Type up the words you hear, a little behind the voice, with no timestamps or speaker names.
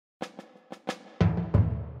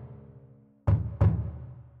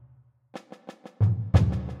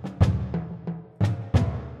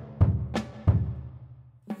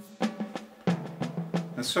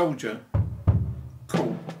A soldier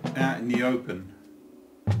caught out in the open,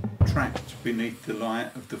 trapped beneath the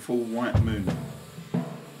light of the full white moon,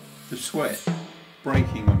 the sweat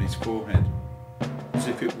breaking on his forehead as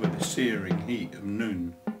if it were the searing heat of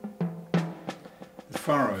noon. The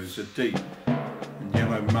furrows are deep and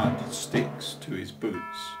yellow mud sticks to his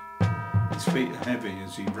boots. His feet are heavy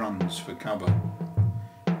as he runs for cover.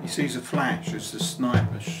 He sees a flash as the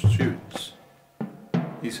sniper shoots.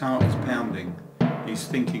 His heart is pounding. He's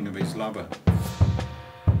thinking of his lover.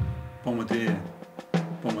 Bombardier,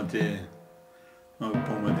 bombardier, oh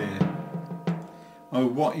bombardier. Oh,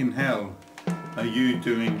 what in hell are you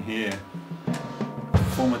doing here?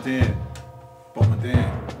 Bombardier,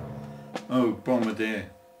 bombardier, oh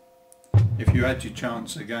bombardier. If you had your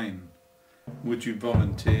chance again, would you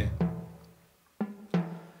volunteer?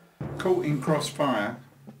 Caught in crossfire,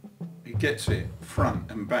 he gets it front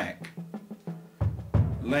and back.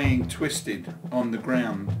 Laying twisted on the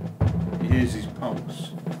ground, he hears his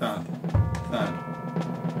pulse, thud,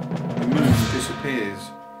 thud. The moon disappears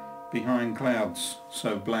behind clouds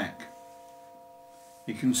so black.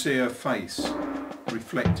 He can see her face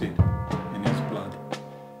reflected in his blood.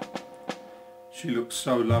 She looks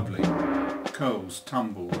so lovely, curls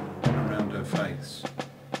tumble around her face.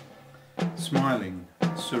 Smiling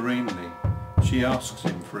serenely, she asks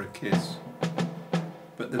him for a kiss.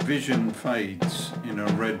 But the vision fades in a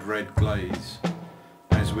red glaze,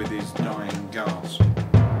 as with his dying gasp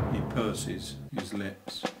he purses his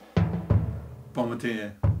lips.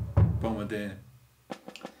 Bombardier, bombardier,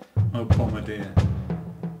 oh bombardier.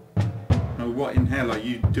 Oh, what in hell are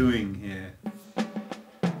you doing here?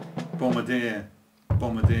 Bombardier,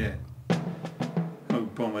 bombardier, oh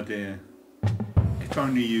bombardier. If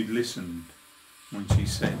only you'd listened when she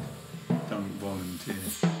said, don't volunteer.